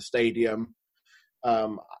outside the stadium.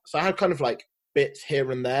 So I had kind of like bits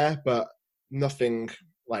here and there, but nothing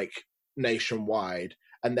like nationwide.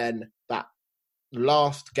 And then that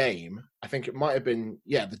last game, I think it might have been,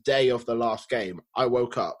 the day of the last game, I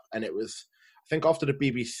woke up and it was, I think after the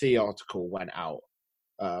BBC article went out,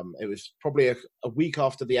 it was probably a week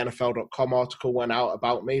after the NFL.com article went out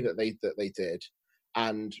about me that they did.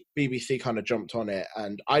 And BBC kind of jumped on it,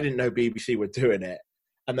 and I didn't know BBC were doing it.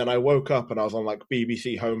 And then I woke up and I was on like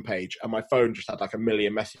BBC homepage, and my phone just had like a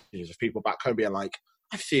million messages of people back home being like,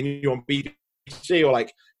 I've seen you on BBC, or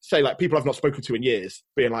like say like people I've not spoken to in years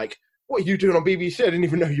being like, what are you doing on BBC? I didn't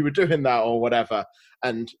even know you were doing that or whatever.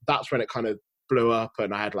 And that's when it kind of blew up,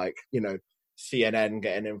 and I had like, you know, CNN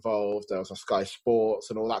getting involved. There was a Sky Sports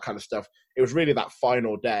and all that kind of stuff. It was really that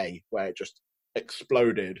final day where it just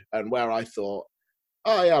exploded, and where I thought,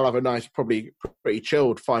 oh yeah, I'll have a nice, probably pretty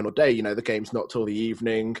chilled final day. You know, the game's not till the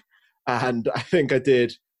evening. And I think I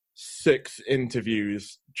did 6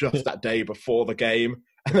 interviews just that day before the game.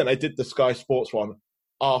 And then I did the Sky Sports one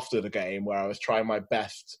after the game, where I was trying my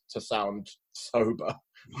best to sound sober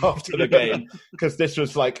after the game, because this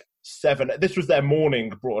was like this was their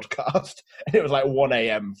morning broadcast, and it was like 1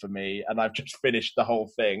 a.m. for me, and I've just finished the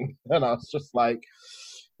whole thing, and I was just like,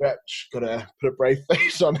 yeah, gotta put a brave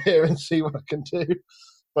face on here and see what I can do.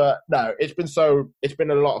 But no, it's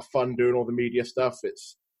been a lot of fun doing all the media stuff.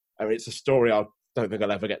 It's a story I don't think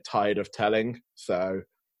I'll ever get tired of telling. So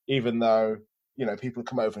even though, you know, people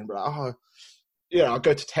come over and be like, oh, you know, I'll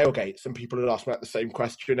go to tailgates and people would ask me the same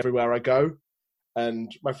question everywhere I go.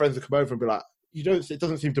 And my friends would come over and be like, it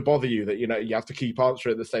doesn't seem to bother you that, you know, you have to keep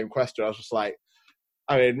answering the same question. I was just like,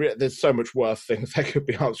 I mean, there's so much worse things I could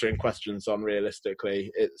be answering questions on,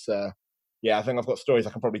 realistically. It's, I think I've got stories I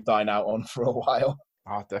can probably dine out on for a while.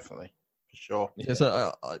 Oh, definitely. For sure. Yeah,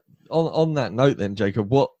 so on that note then, Jacob,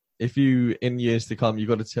 what, if you, in years to come, you've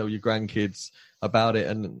got to tell your grandkids about it,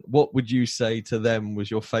 and what would you say to them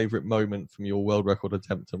was your favourite moment from your world record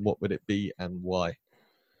attempt, and what would it be and why?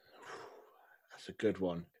 That's a good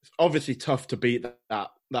one. It's obviously tough to beat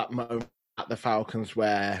that moment at the Falcons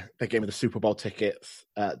where they gave me the Super Bowl tickets.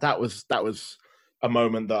 That was a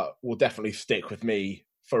moment that will definitely stick with me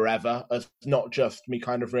forever, as not just me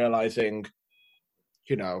kind of realising,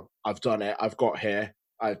 you know, I've done it, I've got here,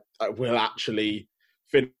 I will actually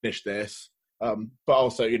finish this, but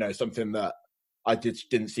also, you know, something that I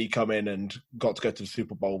didn't see come in and got to go to the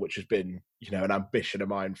Super Bowl, which has been, you know, an ambition of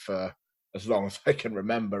mine for as long as I can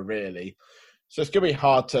remember, really. So it's going to be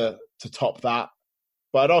hard to top that.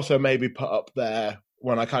 But I'd also maybe put up there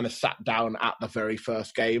when I kind of sat down at the very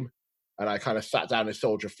first game, and I kind of sat down in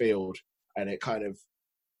Soldier Field, and it kind of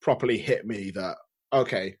properly hit me that,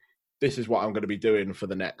 okay, this is what I'm going to be doing for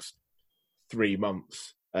the next 3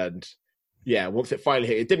 months. And yeah, once it finally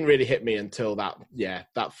hit, it didn't really hit me until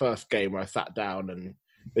that first game where I sat down and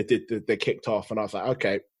they kicked off, and I was like,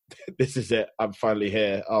 okay, this is it. I'm finally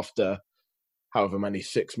here after however many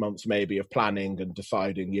 6 months maybe of planning and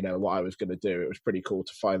deciding, you know, what I was going to do. It was pretty cool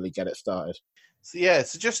to finally get it started. So yeah,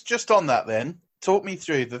 so just on that then, talk me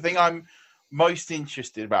through the thing I'm most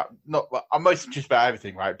interested about. I'm most interested about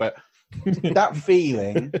everything, right? But that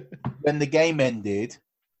feeling when the game ended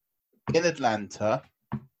in Atlanta,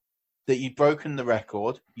 that you'd broken the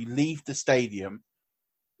record, you leave the stadium.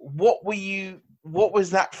 What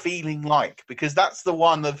was that feeling like? Because that's the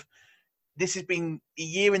one of, this has been a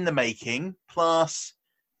year in the making, plus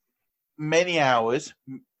many hours,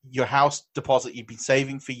 your house deposit you've been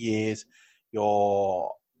saving for years,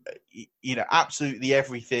 your, you know, absolutely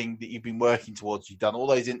everything that you've been working towards. You've done all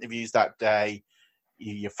those interviews that day,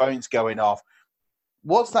 your phone's going off.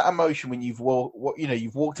 What's that emotion when you've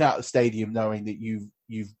walked out of the stadium knowing that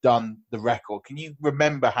you've done the record? Can you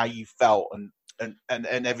remember how you felt and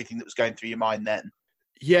everything that was going through your mind then?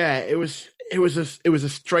 Yeah, it was a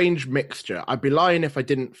strange mixture. I'd be lying if I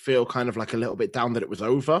didn't feel kind of like a little bit down that it was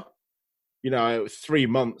over. You know, it was 3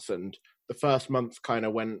 months, and the first month kind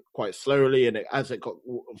of went quite slowly, and as it got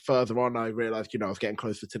further on, I realised, you know, I was getting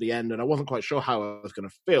closer to the end, and I wasn't quite sure how I was going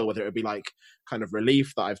to feel, whether it would be like kind of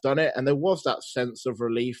relief that I've done it, and there was that sense of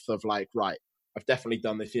relief of like, right, I've definitely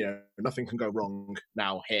done this, you know, nothing can go wrong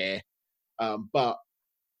now here. But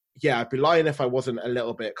yeah, I'd be lying if I wasn't a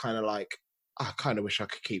little bit kind of like, I kind of wish I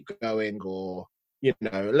could keep going, or, you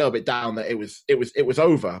know, a little bit down that it was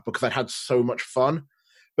over, because I'd had so much fun.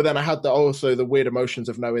 But then I had also the weird emotions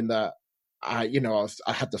of knowing that I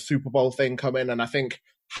had the Super Bowl thing come in, and I think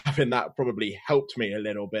having that probably helped me a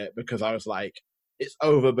little bit, because I was like, it's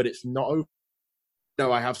over, but it's not over.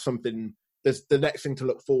 No, I have something. There's the next thing to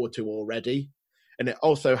look forward to already. And it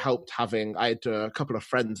also helped having, I had a couple of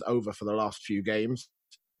friends over for the last few games,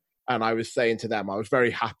 and I was saying to them, I was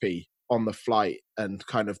very happy on the flight and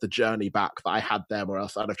kind of the journey back that I had them, or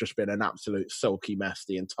else I'd have just been an absolute sulky mess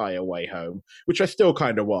the entire way home, which I still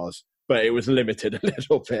kind of was, but it was limited a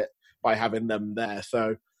little bit by having them there.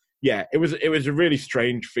 So yeah, it was a really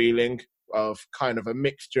strange feeling of kind of a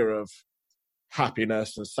mixture of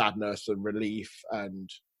happiness and sadness and relief, and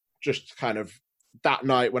just kind of that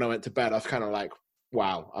night when I went to bed, I was kind of like,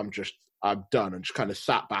 wow, I'm done, and just kind of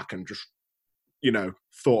sat back and just, you know,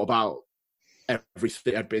 thought about every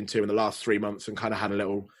city I'd been to in the last 3 months, and kind of had a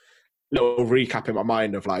little recap in my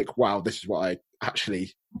mind of like, wow, this is what I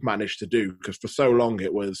actually managed to do. Because for so long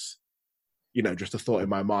it was just a thought in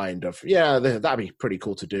my mind of, yeah, that'd be pretty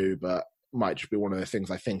cool to do, but might just be one of the things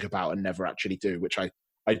I think about and never actually do, which I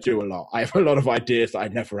do a lot. I have a lot of ideas that I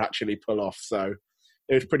never actually pull off. So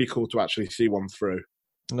it was pretty cool to actually see one through.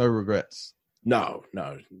 No regrets? No,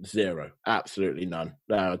 zero. Absolutely none.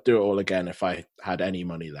 I'd do it all again if I had any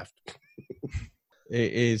money left.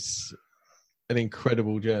 It is an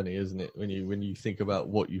incredible journey, isn't it? When you think about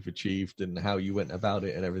what you've achieved and how you went about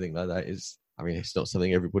it and everything like that it's not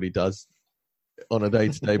something everybody does on a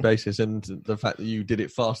day-to-day basis. And the fact that you did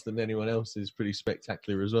it faster than anyone else is pretty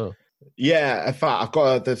spectacular as well. Yeah, in fact,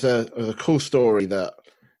 there's a cool story that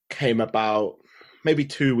came about maybe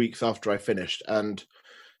 2 weeks after I finished. And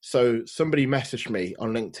so somebody messaged me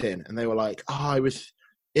on LinkedIn and they were like, I was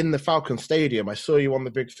in the Falcon Stadium. I saw you on the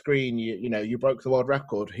big screen. You broke the world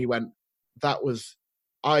record. He went,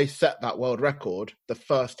 I set that world record the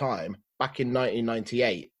first time back in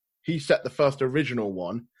 1998. He set the first original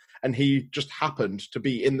one and he just happened to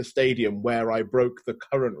be in the stadium where I broke the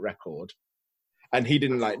current record. And he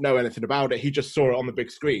didn't know anything about it. He just saw it on the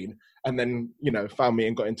big screen and then, found me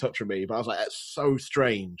and got in touch with me. But I was like, that's so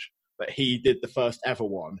strange that he did the first ever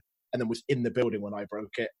one and then was in the building when I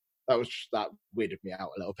broke it. That weirded me out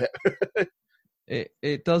a little bit.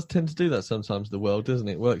 It does tend to do that sometimes, the world, doesn't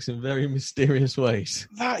it? It works in very mysterious ways.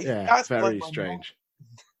 That's very strange.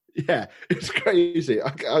 Yeah, it's crazy.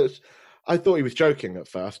 I thought he was joking at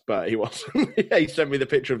first, but he wasn't. He sent me the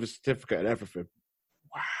picture of the certificate and everything.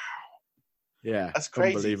 Wow. Yeah, that's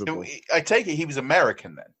crazy. Unbelievable. So I take it he was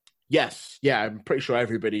American then? Yes. Yeah, I'm pretty sure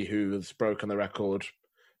everybody who has broken the record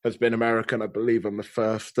has been American. I believe I'm the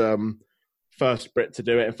first Brit to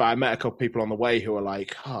do it. In fact, I met a couple of people on the way who were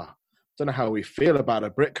like, don't know how we feel about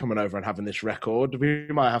a Brit coming over and having this record. We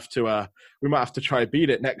might have to try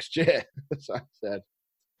beat it next year. So I said,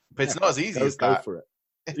 but it's not as easy as that. Go for it.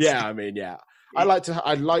 Yeah.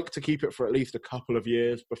 I'd like to keep it for at least a couple of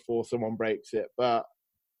years before someone breaks it, but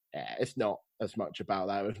it's not as much about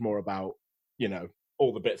that. It was more about,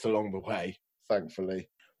 all the bits along the way, thankfully.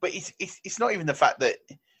 But it's not even the fact that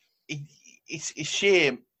it's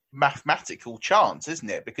sheer mathematical chance, isn't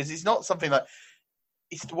it? Because it's not something like,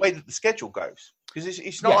 it's the way that the schedule goes. Because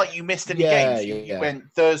it's not like you missed any games. You went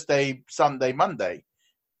Thursday, Sunday, Monday.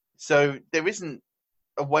 So there isn't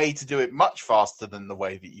a way to do it much faster than the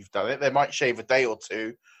way that you've done it. They might shave a day or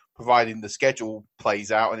two, providing the schedule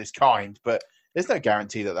plays out and is kind, but there's no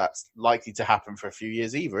guarantee that that's likely to happen for a few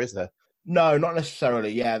years either, is there? No, not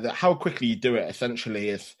necessarily. Yeah, how quickly you do it essentially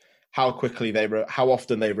is how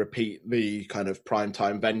often they repeat the kind of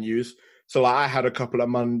primetime venues. So I had a couple of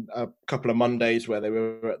Mondays where they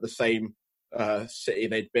were at the same city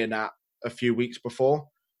they'd been at a few weeks before.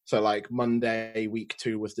 So Monday week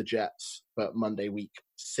 2 was the Jets, but Monday week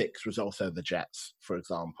 6 was also the Jets, for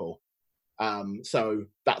example. So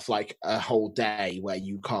that's a whole day where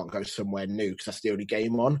you can't go somewhere new because that's the only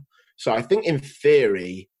game on. So I think in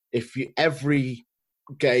theory, if every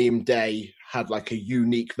game day had a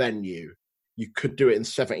unique venue, you could do it in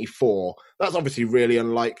 74. That's obviously really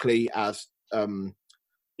unlikely as, the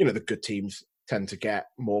good teams tend to get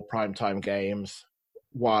more primetime games.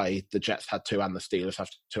 Why the Jets had 2 and the Steelers have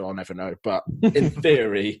 2, I'll never know. But in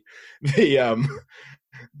theory,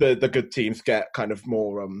 the good teams get kind of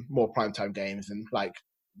more primetime games, and there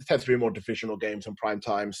tends to be more divisional games on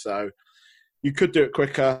primetime. So you could do it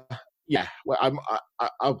quicker. Yeah, well,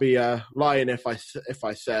 I'll be lying if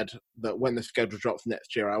I said that when the schedule drops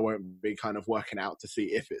next year, I won't be kind of working out to see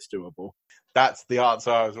if it's doable. That's the answer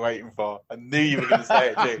I was waiting for. I knew you were going to say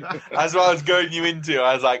it too. That's what I was going you into.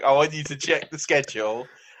 I was like, I want you to check the schedule.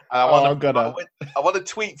 I want a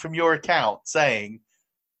tweet from your account saying,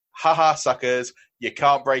 haha, suckers, you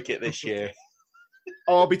can't break it this year.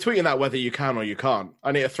 I'll be tweeting that whether you can or you can't.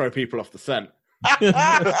 I need to throw people off the scent.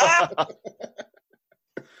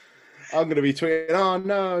 I'm going to be tweeting, oh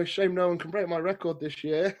no, shame no one can break my record this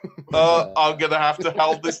year. I'm going to have to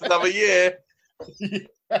hold this another year.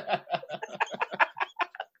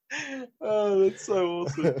 Oh, that's so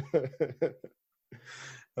awesome.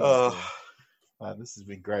 Oh, man, this has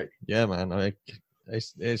been great. Yeah, man.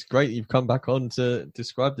 It's great you've come back on to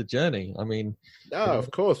describe the journey. I mean... Oh,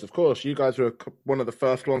 of course. You guys were one of the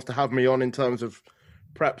first ones to have me on in terms of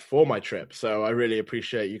prep for my trip. So I really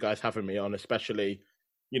appreciate you guys having me on, especially...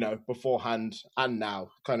 beforehand and now,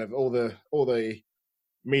 kind of all the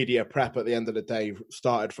media prep at the end of the day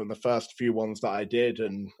started from the first few ones that I did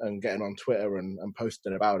and getting on Twitter and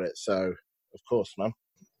posting about it. So, of course, man.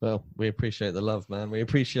 Well, we appreciate the love, man. We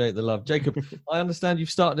appreciate the love. Jacob, I understand you've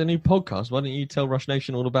started a new podcast. Why don't you tell Rush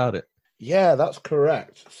Nation all about it? Yeah, that's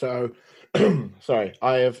correct. So, sorry,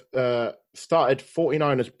 I have started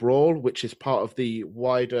 49ers Brawl, which is part of the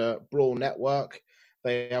wider Brawl network.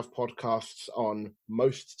 They have podcasts on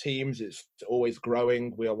most teams. It's always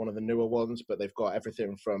growing. We are one of the newer ones, but they've got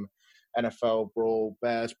everything from NFL Brawl,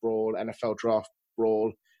 Bears Brawl, NFL Draft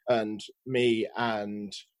Brawl, and me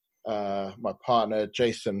and my partner,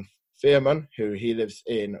 Jason Fearman, who he lives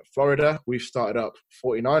in Florida. We've started up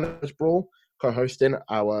 49ers Brawl, co-hosting.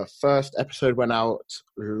 Our first episode went out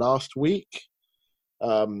last week.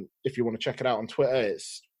 If you want to check it out on Twitter,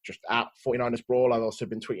 it's just at 49ers Brawl. I've also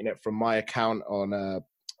been tweeting it from my account on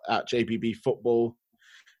at JBB Football.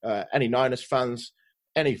 Any Niners fans,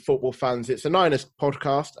 any football fans, it's a Niners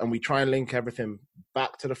podcast, and we try and link everything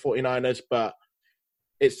back to the 49ers, but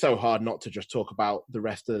it's so hard not to just talk about the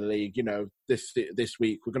rest of the league. You know, this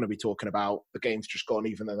week we're going to be talking about the games just gone,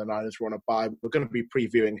 even though the Niners were on a bye. We're going to be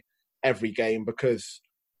previewing every game because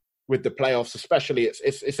with the playoffs especially,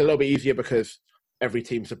 it's a little bit easier because every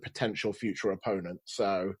team's a potential future opponent.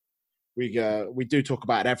 So we do talk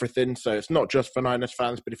about everything. So it's not just for Niners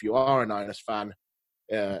fans, but if you are a Niners fan,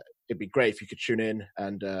 it'd be great if you could tune in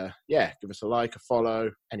and give us a like, a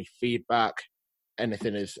follow, any feedback.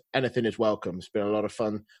 Anything is welcome. It's been a lot of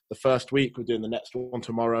fun the first week. We're doing the next one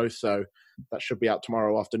tomorrow, so that should be out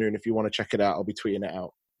tomorrow afternoon. If you want to check it out, I'll be tweeting it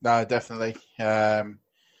out. No, definitely. Enjoy.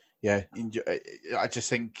 I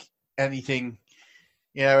just think anything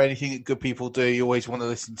that good people do, you always want to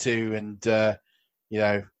listen to, and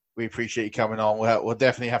we appreciate you coming on. We'll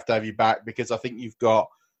definitely have to have you back because I think you've got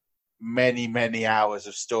many, many hours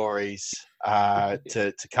of stories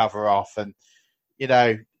to cover off, and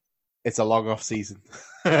it's a long off season.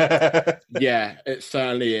 Yeah, it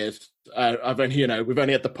certainly is. We've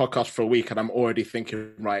only had the podcast for a week, and I'm already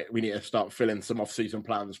thinking, right, we need to start filling some off season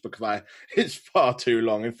plans because it's far too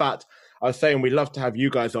long. In fact, I was saying we'd love to have you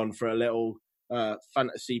guys on for a little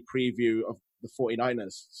fantasy preview of the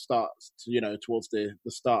 49ers towards the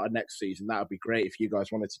start of next season. That would be great if you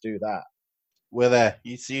guys wanted to do that. We're there.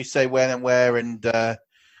 You say when and where, and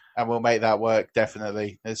we'll make that work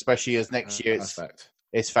definitely. Especially as next year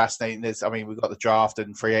it's fascinating. We've got the draft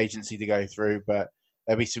and free agency to go through, but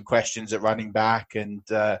there'll be some questions at running back, and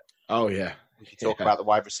we can talk about the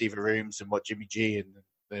wide receiver rooms and what Jimmy G and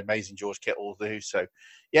the amazing George Kittle will do. So,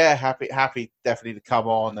 yeah, happy definitely to come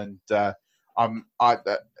on. And we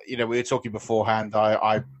were talking beforehand.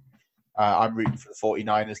 I'm rooting for the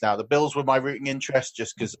 49ers now. The Bills were my rooting interest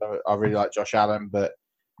just because I really like Josh Allen, but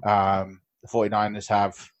the 49ers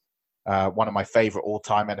have one of my favorite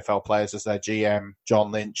all-time NFL players as their GM,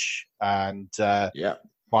 John Lynch, and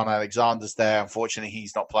Quan Alexander's there. Unfortunately,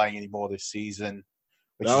 he's not playing anymore this season.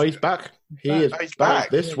 He's back. He's back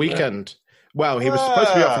this weekend. Well, he was supposed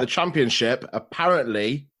to be up for the championship.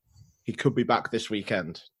 Apparently, he could be back this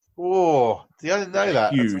weekend. Oh, I didn't know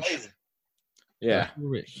that. Huge. Yeah,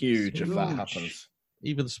 huge if that happens.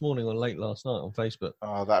 Even this morning or late last night on Facebook.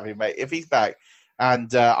 Oh, that'd be amazing if he's back.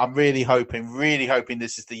 And I'm really hoping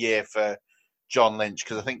this is the year for John Lynch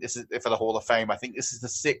because I think this is for the Hall of Fame. I think this is the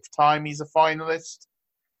 6th time he's a finalist.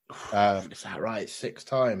 Is that right? 6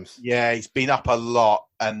 times? Yeah, he's been up a lot,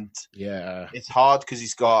 and it's hard because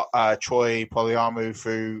he's got Troy Polamalu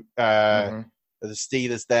through the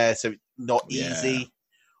Steelers there, so not easy.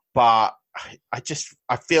 But I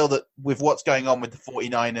feel that with what's going on with the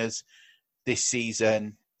 49ers this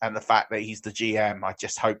season and the fact that he's the GM, I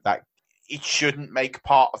just hope that it shouldn't make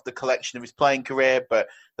part of the collection of his playing career, but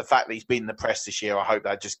the fact that he's been in the press this year, I hope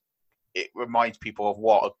that it reminds people of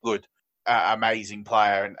what a good, amazing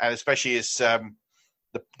player, and especially as the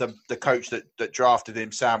coach that drafted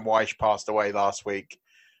him, Sam Weish, passed away last week.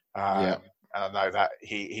 And I know that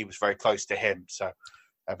he was very close to him, so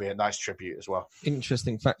that'd be a nice tribute as well.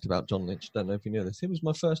 Interesting fact about John Lynch. Don't know if you know this. It was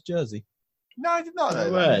my first jersey. No, I did not know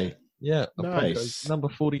that. Way. Yeah, nice. Number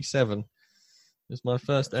 47. It's my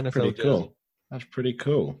first NFL pretty jersey. Cool. That's pretty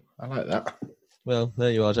cool. I like that. Well,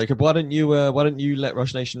 there you are, Jacob. Why don't you let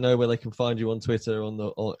Rush Nation know where they can find you on Twitter,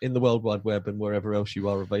 or in the World Wide Web, and wherever else you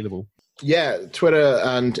are available? Yeah, Twitter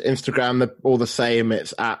and Instagram, they're all the same.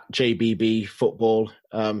 It's at JBB Football.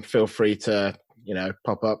 Feel free to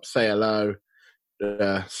pop up, say hello,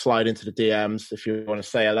 slide into the DMs if you want to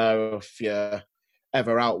say hello. If you're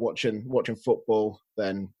ever out watching football,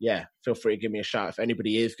 then feel free to give me a shout. If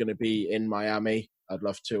anybody is going to be in Miami, I'd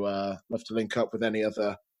love to link up with any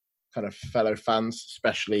other kind of fellow fans,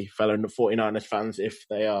 especially fellow 49ers fans if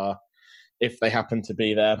they happen to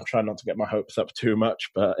be there. I'm trying not to get my hopes up too much,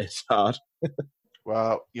 but it's hard.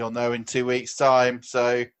 Well, you'll know in 2 weeks' time.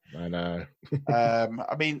 So I know. I'll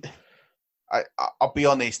be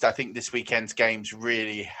honest. I think this weekend's games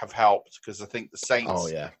really have helped because I think the Saints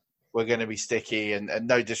were going to be sticky, and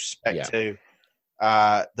no disrespect to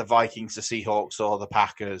the Vikings, the Seahawks, or the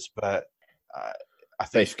Packers, but I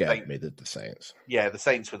think they scared me. The Saints. Yeah, the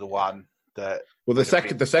Saints were the one that. Well, the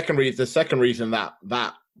second reason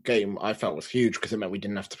that game I felt was huge because it meant we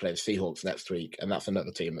didn't have to play the Seahawks next week, and that's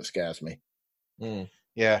another team that scares me.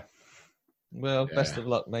 Yeah. Well, best of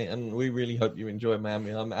luck, mate, and we really hope you enjoy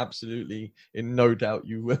Miami. I'm absolutely in no doubt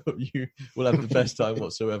you will. You will have the best time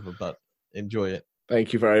whatsoever, but enjoy it.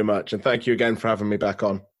 Thank you very much, and thank you again for having me back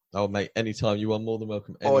on. Oh, mate, anytime. You are more than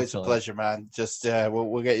welcome. Anytime. Always a pleasure, man. Just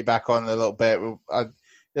we'll get you back on in a little bit. I'm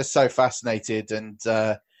just so fascinated, and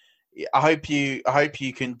I hope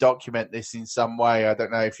you can document this in some way. I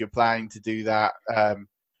don't know if you're planning to do that,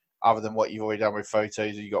 other than what you've already done with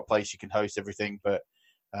photos. You've got a place you can host everything, but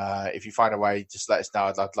if you find a way, just let us know.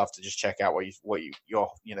 I'd love to just check out your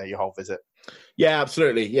whole visit. Yeah,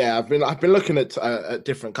 absolutely. Yeah, I've been looking at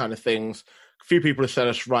different kind of things. A few people have said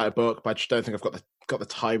I should write a book, but I just don't think I've got the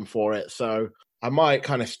time for it. So I might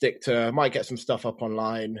kind of might get some stuff up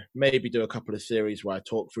online, maybe do a couple of series where I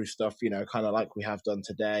talk through stuff, kind of like we have done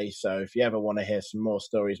today. So if you ever want to hear some more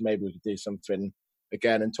stories, maybe we could do something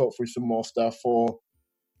again and talk through some more stuff. Or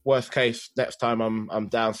worst case, next time I'm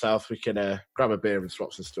down south, we can grab a beer and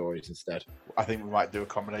swap some stories instead. I think we might do a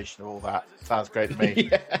combination of all that. Sounds great to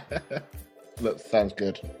me. Yeah. Look, sounds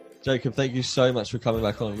good. Jacob, thank you so much for coming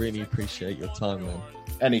back on. Really appreciate your time, man.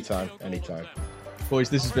 Anytime. Boys,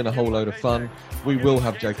 this has been a whole load of fun. We will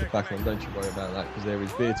have Jacob back on, don't you worry about that, because there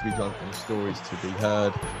is beer to be drunk and stories to be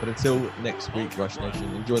heard. But until next week, Rush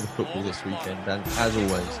Nation, enjoy the football this weekend. And as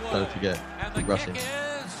always, don't forget, keep rushing.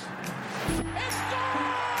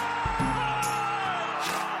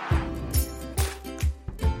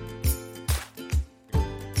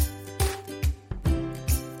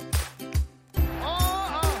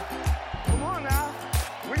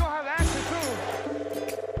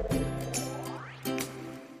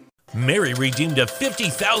 Mary redeemed a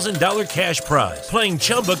 $50,000 cash prize playing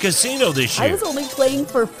Chumba Casino this year. I was only playing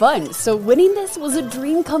for fun, so winning this was a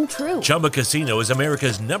dream come true. Chumba Casino is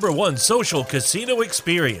America's #1 social casino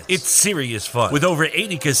experience. It's serious fun. With over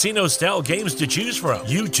 80 casino-style games to choose from,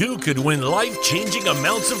 you too could win life-changing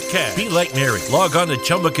amounts of cash. Be like Mary. Log on to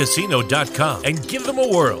ChumbaCasino.com and give them a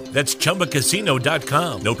whirl. That's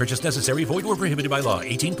ChumbaCasino.com. No purchase necessary. Void or prohibited by law.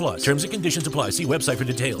 18+. Terms and conditions apply. See website for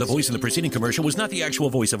details. The voice in the preceding commercial was not the actual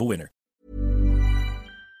voice of a winner.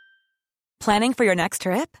 Planning for your next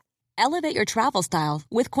trip? Elevate your travel style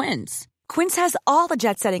with Quince. Quince has all the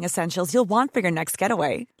jet-setting essentials you'll want for your next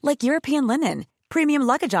getaway, like European linen, premium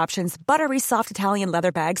luggage options, buttery soft Italian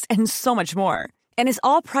leather bags, and so much more. And is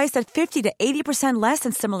all priced at 50 to 80% less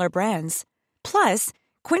than similar brands. Plus,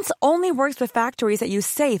 Quince only works with factories that use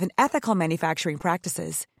safe and ethical manufacturing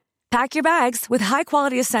practices. Pack your bags with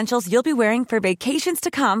high-quality essentials you'll be wearing for vacations to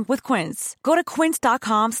come with Quince. Go to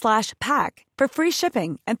quince.com/pack for free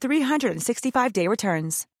shipping and 365-day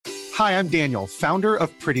returns. Hi, I'm Daniel, founder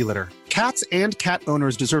of Pretty Litter. Cats and cat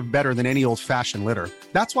owners deserve better than any old-fashioned litter.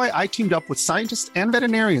 That's why I teamed up with scientists and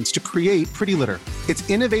veterinarians to create Pretty Litter. Its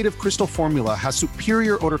innovative crystal formula has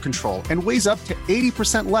superior odor control and weighs up to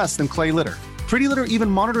 80% less than clay litter. Pretty Litter even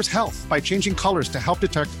monitors health by changing colors to help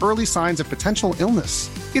detect early signs of potential illness.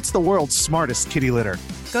 It's the world's smartest kitty litter.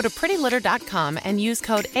 Go to prettylitter.com and use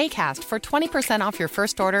code ACAST for 20% off your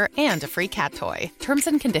first order and a free cat toy. Terms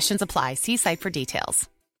and conditions apply. See site for details.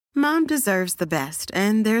 Mom deserves the best,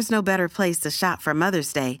 and there's no better place to shop for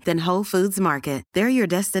Mother's Day than Whole Foods Market. They're your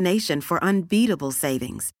destination for unbeatable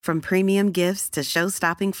savings, from premium gifts to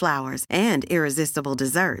show-stopping flowers and irresistible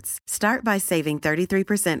desserts. Start by saving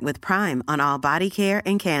 33% with Prime on all body care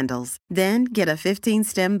and candles. Then get a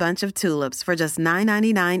 15-stem bunch of tulips for just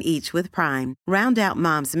 $9.99 each with Prime. Round out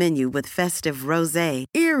Mom's menu with festive rosé,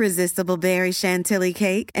 irresistible berry chantilly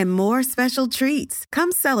cake, and more special treats.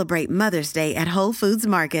 Come celebrate Mother's Day at Whole Foods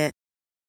Market.